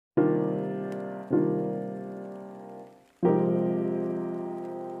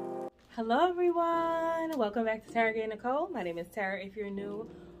Hello everyone, welcome back to Tara Gay Nicole. My name is Tara. If you're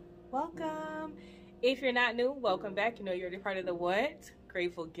new, welcome. If you're not new, welcome back. You know you're already part of the what?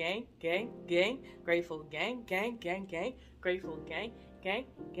 Grateful gang, grateful gang, grateful gang, grateful gang.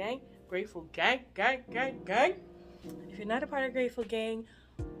 If you're not a part of Grateful Gang,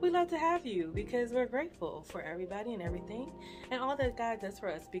 we'd love to have you because we're grateful for everybody and everything and all that God does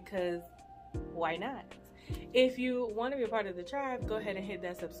for us, because why not? If you want to be a part of the tribe, go ahead and hit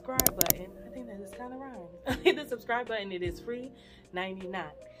that subscribe button. I think that is kind of rhyme. Hit the subscribe button. It is free, $99.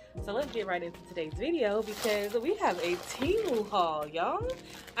 So let's get right into today's video because we have a Temu haul, y'all.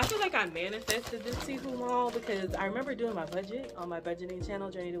 I feel like I manifested this Temu haul because I remember doing my budget on my budgeting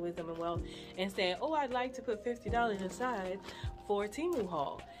channel, Journey to Wisdom and Wealth, and saying, oh, I'd like to put $50 aside for a Temu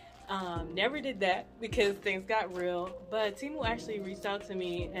haul. Never did that because things got real, but Temu actually reached out to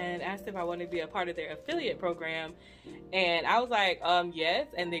me and asked if I wanted to be a part of their affiliate program, and I was like, yes,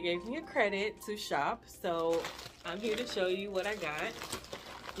 and they gave me a credit to shop, so I'm here to show you what I got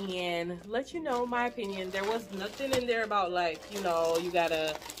and let you know my opinion. There was nothing in there about, like, you know, you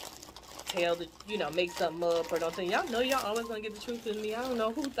gotta tell the, you know, make something up or something. Y'all know y'all always gonna get the truth in me. I don't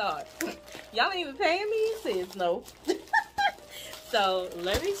know who thought. Y'all ain't even paying me? Sis, no. So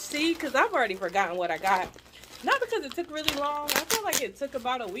let me see, because I've already forgotten what I got. Not because it took really long. I feel like it took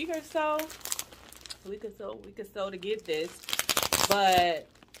about a week or so. Week or so to get this. But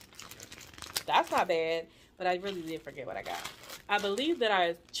that's not bad. But I really did forget what I got. I believe that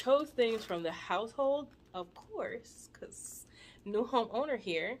I chose things from the household, of course, because new homeowner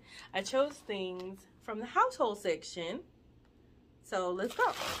here. I chose things from the household section. So let's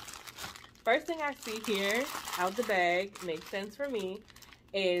go. First thing I see here out the bag, makes sense for me,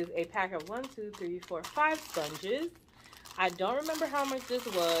 is a pack of 5 sponges. I don't remember how much this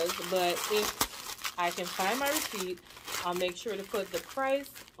was, but if I can find my receipt, I'll make sure to put the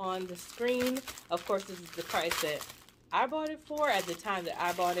price on the screen. Of course, this is the price that I bought it for. At the time that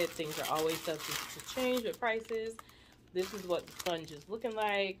I bought it, things are always subject to change with prices. This is what the sponge is looking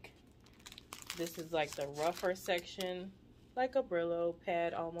like. This is like the rougher section, like a Brillo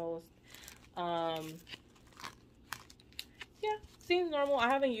pad almost. Yeah, seems normal. I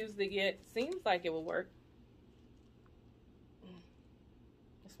haven't used it yet. Seems like it will work.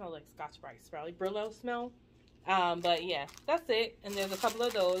 It smells like Scotch-Brite, probably Brillo smell. But yeah, that's it. And there's a couple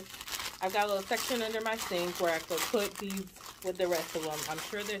of those. I've got a little section under my sink where I could put these with the rest of them. I'm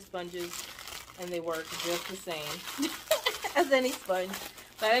sure they're sponges and they work just the same as any sponge.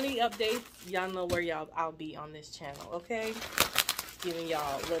 But any updates, y'all know where I'll be on this channel, okay? Giving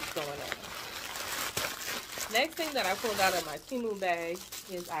y'all what's going on. Next thing that I pulled out of my Temu bag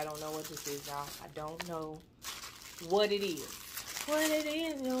is, I don't know what this is, y'all. I don't know what it is. What it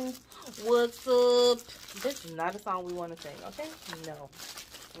is, yo. What's up? This is not a song we want to sing, okay? No.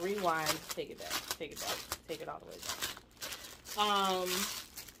 Rewind. Take it back. Take it back. Take it all the way back.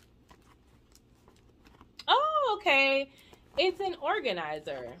 Oh, okay. It's an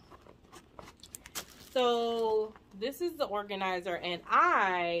organizer. So this is the organizer, and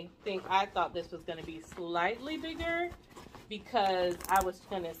I thought this was going to be slightly bigger because I was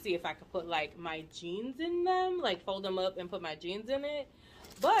going to see if I could put like my jeans in them, like fold them up and put my jeans in it.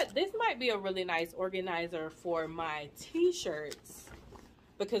 But this might be a really nice organizer for my t-shirts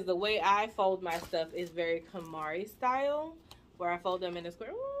because the way I fold my stuff is very Kamari style, where I fold them in a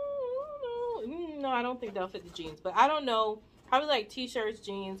square. No, I don't think they'll fit the jeans, but I don't know. Probably like t-shirts,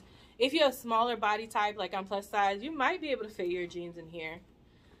 jeans. If you have smaller body type, like I'm plus size, you might be able to fit your jeans in here.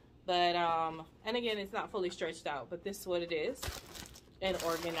 But, and again, it's not fully stretched out, but this is what it is. An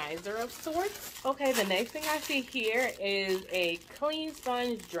organizer of sorts. Okay, the next thing I see here is a clean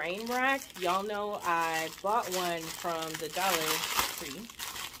sponge drain rack. Y'all know I bought one from the Dollar Tree.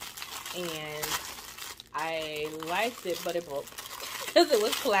 And I liked it, but it broke. Because it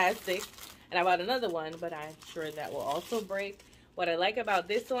was plastic. And I bought another one, but I'm sure that will also break. What I like about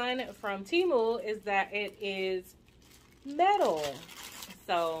this one from Temu is that it is metal.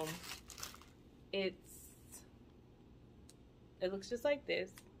 So it looks just like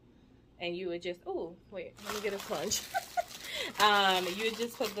this. And you would just, oh, wait, let me get a sponge. You would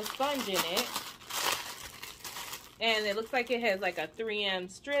just put the sponge in it. And it looks like it has like a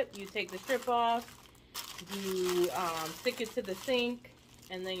 3M strip. You take the strip off. You stick it to the sink.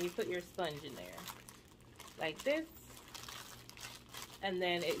 And then you put your sponge in there. Like this. And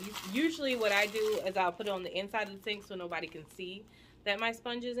then usually what I do is I'll put it on the inside of the sink so nobody can see that my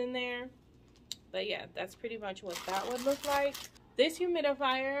sponge is in there. But yeah, that's pretty much what that would look like. This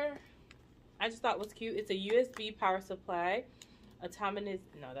humidifier, I just thought was cute. It's a USB power supply. Autonomous,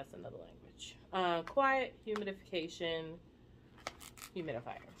 no, that's another language. Quiet humidification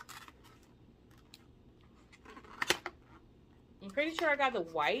humidifier. I'm pretty sure I got the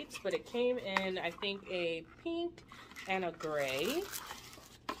white, but it came in, I think, a pink and a gray.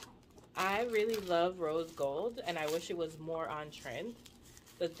 I really love rose gold, and I wish it was more on trend.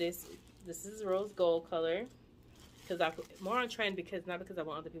 But this is rose gold color. More on trend because, not because I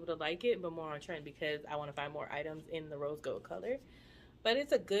want other people to like it, but more on trend because I want to find more items in the rose gold color. But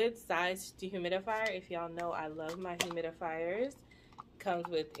it's a good size dehumidifier. If y'all know, I love my humidifiers. Comes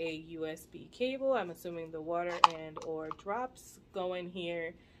with a USB cable. I'm assuming the water and or drops go in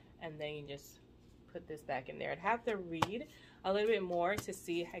here, and then you just put this back in there. I'd have to read a little bit more to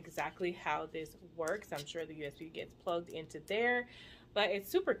see exactly how this works. I'm sure the USB gets plugged into there. But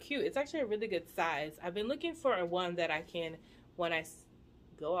it's super cute. It's actually a really good size. I've been looking for a one that I can, when I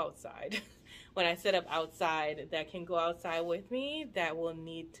go outside, when I set up outside, that can go outside with me, that will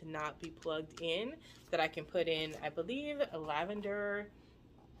need to not be plugged in, that I can put in, I believe, a lavender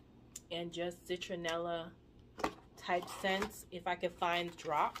and just citronella type scents. If I could find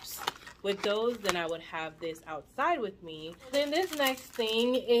drops with those, then I would have this outside with me. Then this next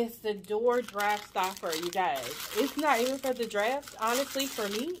thing is the door draft stopper, you guys. It's not even for the draft. Honestly, for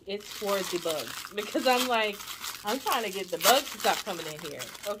me, it's for the bugs. Because I'm like, I'm trying to get the bugs to stop coming in here,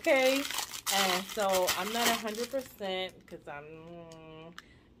 okay? And so I'm not 100% because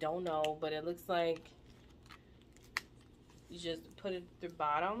don't know, but it looks like you just put it at the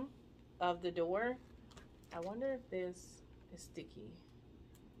bottom of the door. I wonder if this is sticky.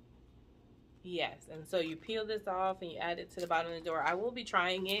 Yes, and so you peel this off and you add it to the bottom of the door. I will be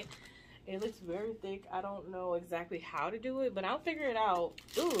trying it. It looks very thick. I don't know exactly how to do it, but I'll figure it out.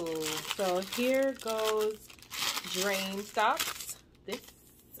 Ooh, so here goes drain stops. This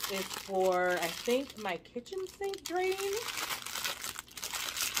is for, I think, my kitchen sink drain.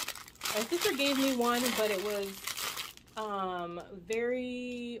 My sister gave me one, but it was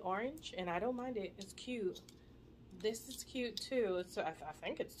very orange, and I don't mind it. It's cute. This is cute too. So I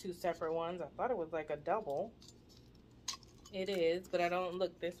think it's two separate ones. I thought it was like a double. It is, but I don't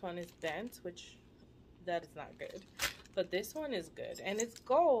look. This one is bent, which that is not good. But this one is good, and it's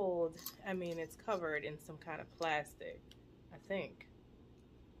gold. I mean, it's covered in some kind of plastic. I think.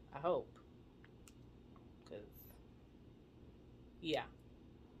 I hope. Cause yeah.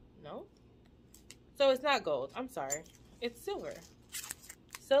 No. So it's not gold. I'm sorry. It's silver.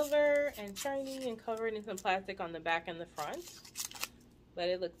 Silver and shiny and covered in some plastic on the back and the front, but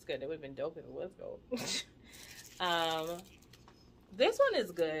it looks good. It would have been dope if it was gold. This one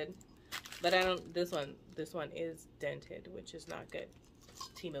is good, but I don't. This one is dented, which is not good.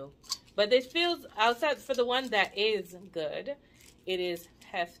 Temu, but this feels outside for the one that is good. It is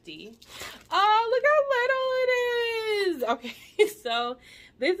hefty. Oh, look how little it is. Okay, so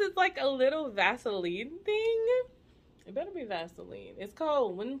this is like a little Vaseline thing. It better be Vaseline. It's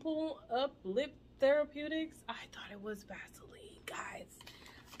called Windpool Up Lip Therapeutics. I thought it was Vaseline, guys.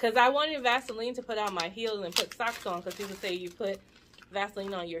 Because I wanted Vaseline to put on my heels and put socks on. Because people say you put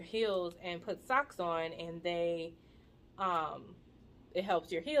Vaseline on your heels and put socks on, and they, it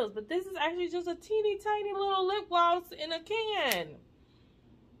helps your heels. But this is actually just a teeny tiny little lip gloss in a can.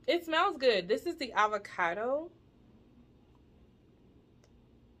 It smells good. This is the avocado.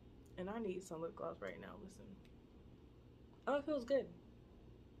 And I need some lip gloss right now. Listen. Oh, it feels good.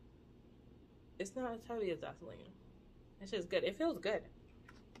 It's not as heavy as Vaseline. It's just good. It feels good.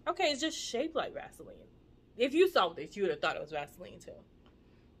 Okay, it's just shaped like Vaseline. If you saw this, you would have thought it was Vaseline too.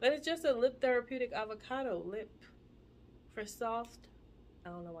 But it's just a lip therapeutic avocado lip for soft. I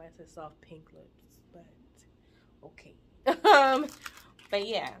don't know why it says soft pink lips, but okay. But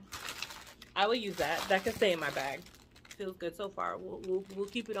yeah, I will use that. That can stay in my bag. Feels good so far. We'll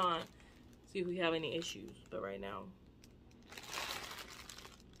keep it on. See if we have any issues. But right now,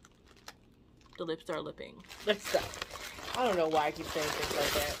 the lips are lipping. Let's go. I don't know why I keep saying things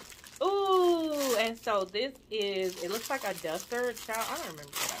like that. Ooh, and so this is, it looks like a duster. Child, I don't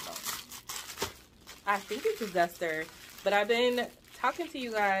remember what I bought. I think it's a duster, but I've been talking to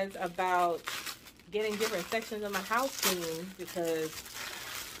you guys about getting different sections of my house clean because,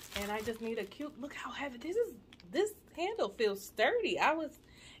 and I just need a cute, look how heavy, this handle feels sturdy.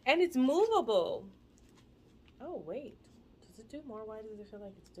 And it's movable. Oh, wait. Does it do more? Why does it feel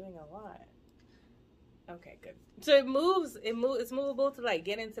like it's doing a lot? Okay, good. So it moves. It's movable to like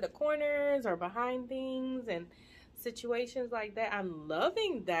get into the corners or behind things and situations like that. I'm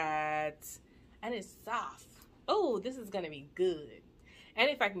loving that. And it's soft. Oh, this is going to be good. And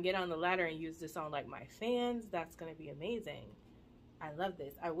if I can get on the ladder and use this on like my fans, that's going to be amazing. I love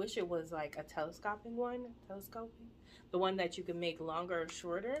this. I wish it was like a telescopic one. Telescopic? The one that you can make longer or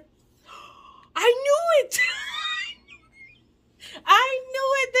shorter. I knew it! I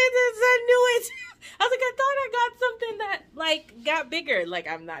knew it! I knew it! was like, I thought I got something that like got bigger. Like,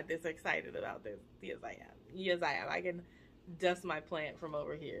 I'm not this excited about this. Yes, I am. Yes, I am. I can dust my plant from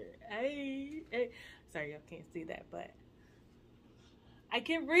over here. Hey. Sorry, y'all can't see that, but I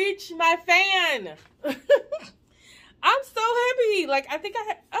can reach my fan. I'm so happy. Like, I think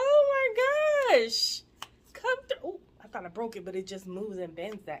oh my gosh. Come through. Oh, I thought I broke it, but it just moves and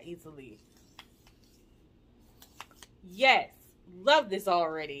bends that easily. Yes. Love this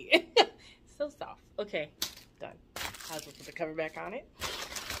already. So soft. Okay, done. I was going to put the cover back on it.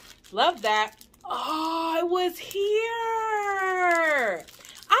 Love that. Oh, it was here.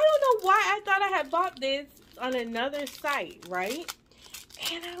 I don't know why I thought I had bought this on another site, right?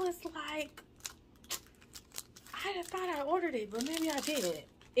 And I was like, I thought I ordered it, but maybe I didn't.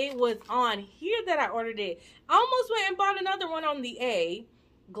 It was on here that I ordered it. I almost went and bought another one on the A.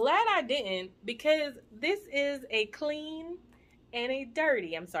 Glad I didn't, because this is a clean and a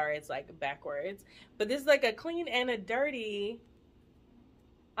dirty. I'm sorry, it's like backwards. But this is like a clean and a dirty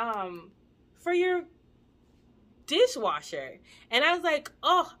for your dishwasher. And I was like,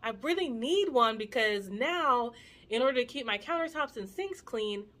 oh, I really need one, because now in order to keep my countertops and sinks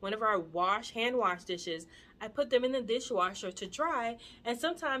clean, whenever I hand wash dishes, I put them in the dishwasher to dry, and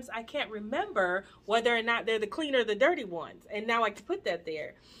sometimes I can't remember whether or not they're the clean or the dirty ones. And now I can put that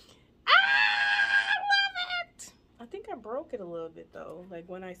there. I love it! I think I broke it a little bit though. Like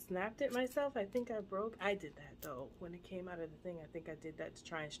when I snapped it myself, I think I did that though. When it came out of the thing, I think I did that to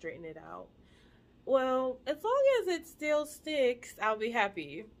try and straighten it out. Well, as long as it still sticks, I'll be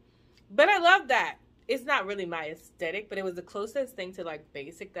happy. But I love that. It's not really my aesthetic, but it was the closest thing to like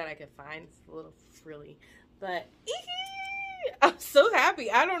basic that I could find. It's a little frilly, but I'm so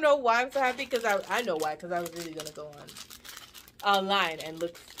happy. I don't know why I'm so happy, because I know why, because I was really gonna go online and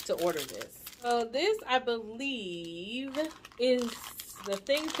look to order this. So this, I believe, is the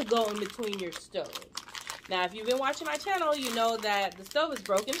thing to go in between your stove. Now, if you've been watching my channel, you know that the stove is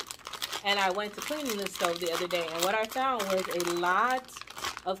broken, and I went to cleaning the stove the other day, and what I found was a lot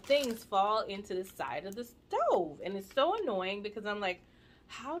of things fall into the side of the stove, and it's so annoying, because I'm like,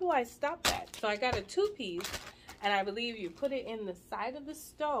 how do I stop that? So I got a 2-piece, and I believe you put it in the side of the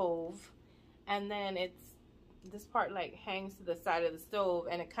stove, and then this part like hangs to the side of the stove,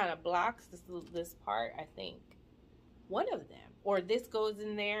 and it kind of blocks this part. I think one of them, or this goes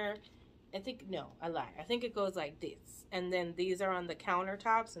in there. I think, no, I lie. I think it goes like this, and then these are on the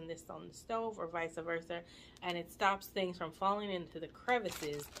countertops and this on the stove, or vice versa, and it stops things from falling into the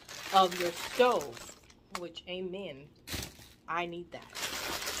crevices of your stove, which, amen, I need that.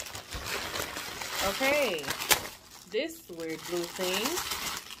 Okay, this weird blue thing,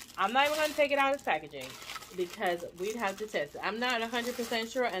 I'm not even going to take it out of packaging, because we'd have to test it. I'm not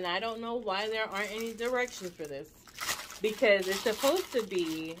 100% sure, and I don't know why there aren't any directions for this, because it's supposed to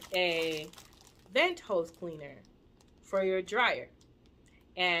be a vent hose cleaner for your dryer.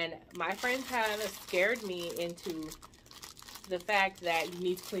 And my friends have scared me into the fact that you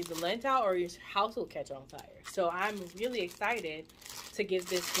need to clean the lint out or your house will catch on fire. So I'm really excited to give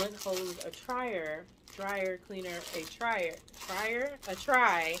this lint hose a try,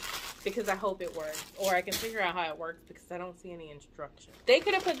 because I hope it works, or I can figure out how it works, because I don't see any instructions. They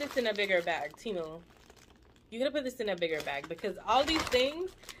could have put this in a bigger bag. Temu, you could have put this in a bigger bag, because all these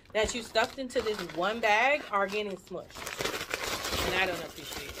things that you stuffed into this one bag are getting smushed, and I don't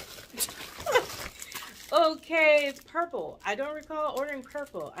appreciate it. Okay, it's purple. I don't recall ordering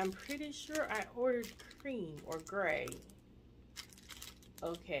purple. I'm pretty sure I ordered cream or gray.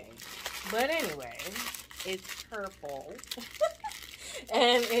 Okay, but anyway, it's purple.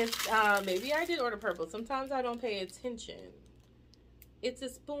 And it's, maybe I did order purple. Sometimes I don't pay attention. It's a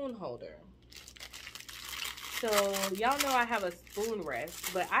spoon holder. So, y'all know I have a spoon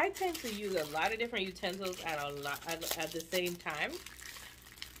rest, but I tend to use a lot of different utensils at the same time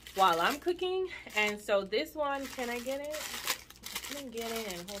while I'm cooking. And so this one, can I get it? I can get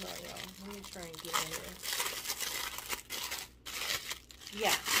in. Hold on, y'all. Let me try and get in here.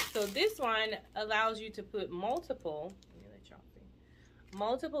 Yeah, so this one allows you to put multiple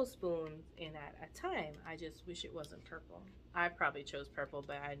spoons in at a time. I just wish it wasn't purple. I probably chose purple,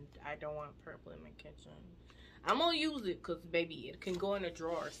 but I don't want purple in my kitchen. I'm gonna use it because, baby, it can go in a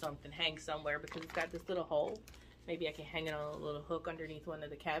drawer or something, hang somewhere, because it's got this little hole. Maybe I can hang it on a little hook underneath one of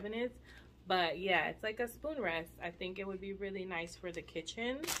the cabinets. But yeah, it's like a spoon rest. I think it would be really nice for the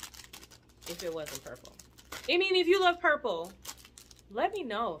kitchen if it wasn't purple. I mean, if you love purple, let me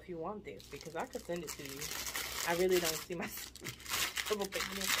know if you want this, because I could send it to you. I really don't see my purple thing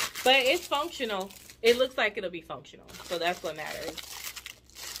in it. But it's functional. It looks like it'll be functional. So that's what matters.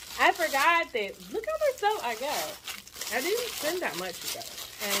 I forgot that. Look how much stuff I got. I didn't spend that much, you guys.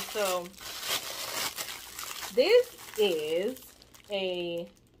 And so This is a, I'm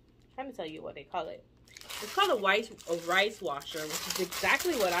trying to tell you what they call it. It's called a rice washer, which is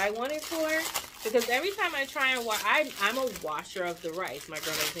exactly what I wanted for. Because every time I try and wash, I'm a washer of the rice. My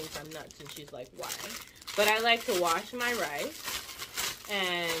girl thinks I'm nuts, and she's like, why? But I like to wash my rice.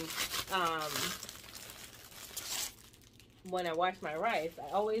 And when I wash my rice,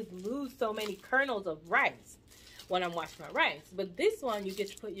 I always lose so many kernels of rice when I'm washing my rice. But this one, you get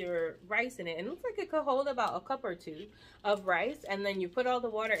to put your rice in it. And it looks like it could hold about a cup or two of rice. And then you put all the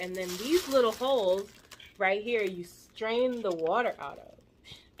water, and then these little holes right here, you strain the water out of.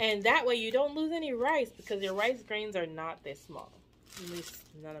 And that way you don't lose any rice, because your rice grains are not this small. At least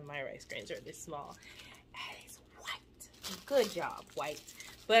none of my rice grains are this small. And it's white. Good job, white.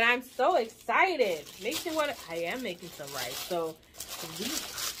 But I'm so excited. Makes me want to, I am making some rice. So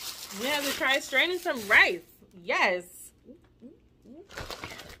we have to try straining some rice. Yes.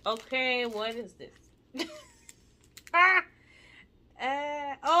 Okay, what is this?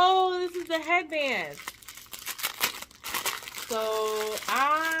 Oh, this is the headband. So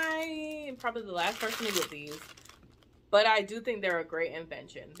I am probably the last person to get these, but I do think they're a great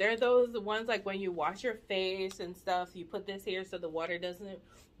invention. They're those ones like when you wash your face and stuff, you put this here so the water doesn't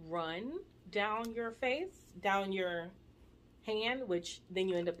run down your face, down your hand, which then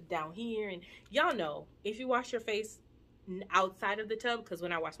you end up down here. And y'all know, if you wash your face outside of the tub, because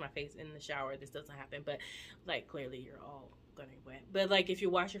when I wash my face in the shower, this doesn't happen, but like clearly you're all gonna wet. But like if you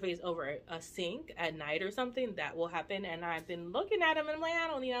wash your face over a sink at night or something, that will happen. And I've been looking at them and I'm like, I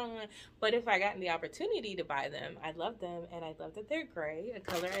don't need them. But if I got the opportunity to buy them, I love them, and I love that they're gray, a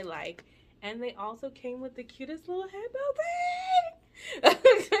color I like. And they also came with the cutest little headband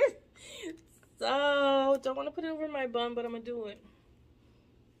thing. So don't want to put it over my bum, but I'm gonna do it.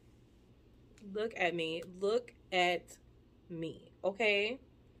 Look at me. Look at me. Okay,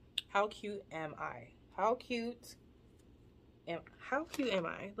 how cute am I? How cute am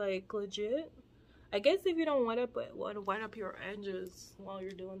I? Like, legit. I guess if you don't want to wet up your edges while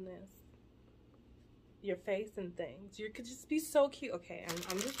you're doing this, your face and things, you could just be so cute. Okay,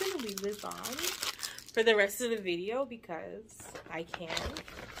 I'm just gonna leave this on for the rest of the video because I can.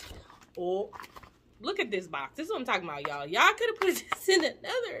 Oh, look at this box. This is what I'm talking about, y'all. Y'all could have put this in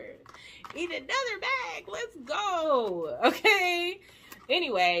another bag. Let's go. Okay.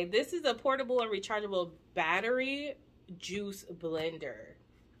 Anyway, this is a portable and rechargeable battery juice blender.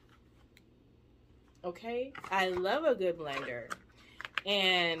 Okay, I love a good blender,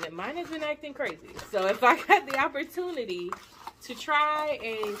 and mine has been acting crazy. So if I got the opportunity to try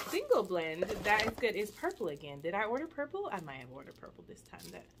a single blend, that is good. It's purple again. Did I order purple? I might have ordered purple this time.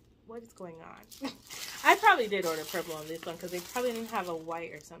 What is going on? I probably did order purple on this one because they probably didn't have a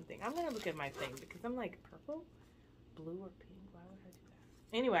white or something. I'm gonna look at my thing because I'm like, purple, blue, or pink. Why would I do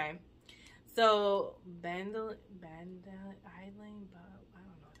that? Anyway. So, Bandle Island, I don't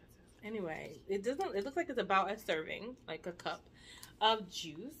know what that says. Anyway, it looks like it's about a serving, like a cup of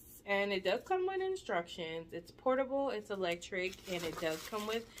juice. And it does come with instructions. It's portable, it's electric, and it does come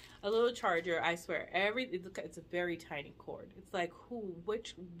with a little charger. I swear, it's a very tiny cord. It's like,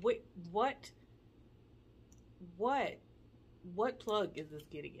 what plug is this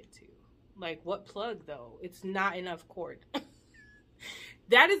getting it to? Like, what plug though? It's not enough cord.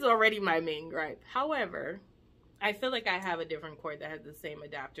 That is already my main gripe. However, I feel like I have a different cord that has the same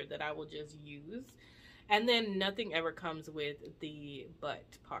adapter that I will just use. And then nothing ever comes with the butt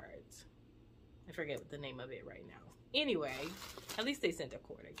part. I forget the name of it right now. Anyway, at least they sent a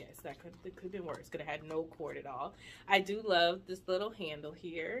cord, I guess. It could have been worse. Could have had no cord at all. I do love this little handle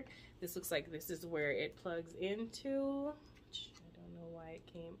here. This looks like this is where it plugs into. I don't know why it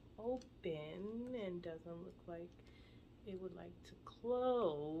came open and doesn't look like it would like to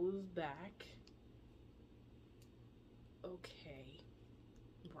close back. Okay,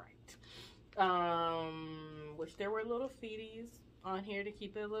 right. Wish there were little feeties on here to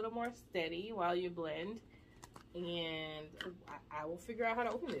keep it a little more steady while you blend. And I will figure out how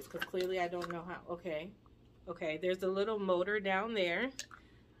to open this because clearly I don't know how. Okay, there's a little motor down there.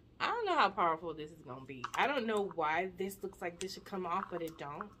 I don't know how powerful this is gonna be. I don't know why this looks like this should come off, but it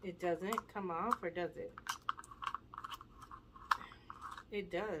doesn't come off, or does it? It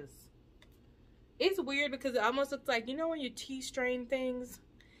does. It's weird because it almost looks like, you know when you tea strain things?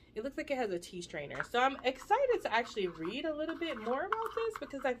 It looks like it has a tea strainer. So I'm excited to actually read a little bit more about this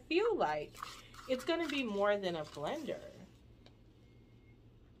because I feel like it's going to be more than a blender.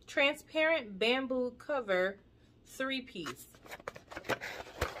 Transparent bamboo cover 3-piece.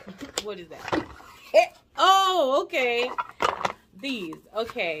 What is that? Oh, okay. These.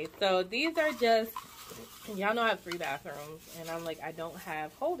 Okay, so these are just... Y'all know I have 3 bathrooms, and I'm like, I don't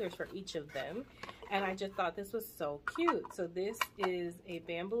have holders for each of them. and I just thought this was so cute. So this is a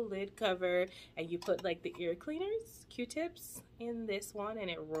bamboo lid cover, and you put like the ear cleaners, Q-tips, in this one, and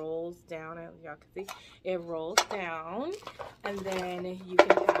it rolls down. Y'all can see it rolls down, and then you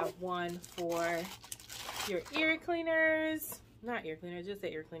can have one for your ear cleaners, not ear cleaners, just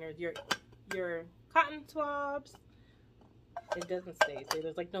the ear cleaners, your cotton swabs. It doesn't stay, so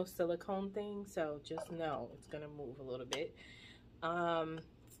there's like no silicone thing, so just know it's gonna move a little bit.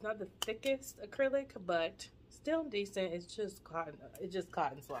 It's not the thickest acrylic, but still decent. It's just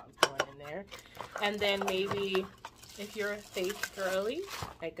cotton swabs going in there. And then maybe if you're a face girly,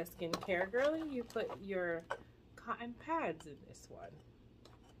 like a skincare girly, you put your cotton pads in this one.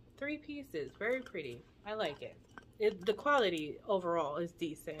 3 pieces, very pretty. I like it. The quality overall is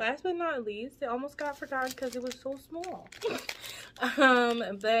decent. Last but not least, it almost got forgotten because it was so small.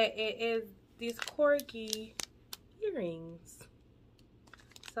 But it is these Corgi earrings.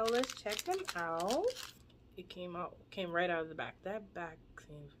 So let's check them out. It came right out of the back. That back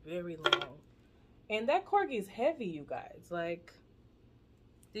seems very long. And that Corgi's heavy, you guys. Like,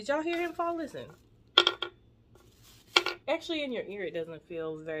 did y'all hear him fall? Listen. Actually, in your ear, it doesn't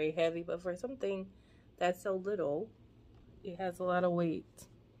feel very heavy, but for something that's so little, it has a lot of weight.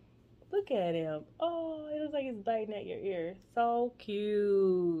 Look at him. Oh, it looks like he's biting at your ear. So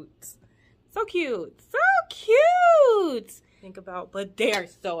cute. So cute. So cute. Think about, but they're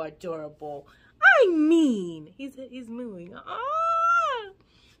so adorable. I mean, he's moving. Ah,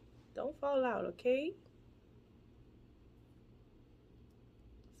 don't fall out, okay?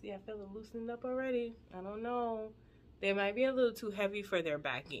 See, I feel it loosened up already. I don't know. They might be a little too heavy for their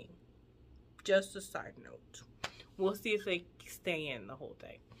backing. Just a side note. We'll see if they stay in the whole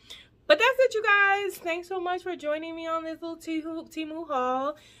thing. But that's it, you guys. Thanks so much for joining me on this little Temu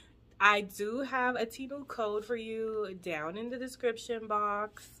haul. I do have a Temu code for you down in the description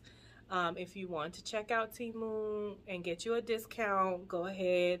box. If you want to check out Temu and get you a discount, go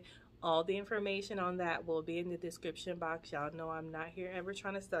ahead. All the information on that will be in the description box. Y'all know I'm not here ever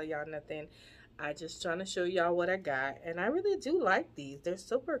trying to sell y'all nothing. I just trying to show y'all what I got. And I really do like these. They're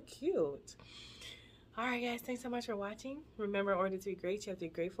super cute. Alright guys, thanks so much for watching. Remember, in order to be great, you have to be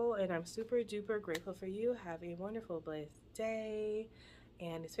grateful. And I'm super duper grateful for you. Have a wonderful, blessed day.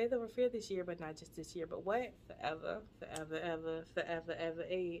 And it's faith over fear this year, but not just this year, but what? Forever, forever, ever, forever, ever,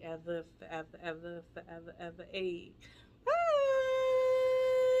 ever, forever, ever, forever, ever,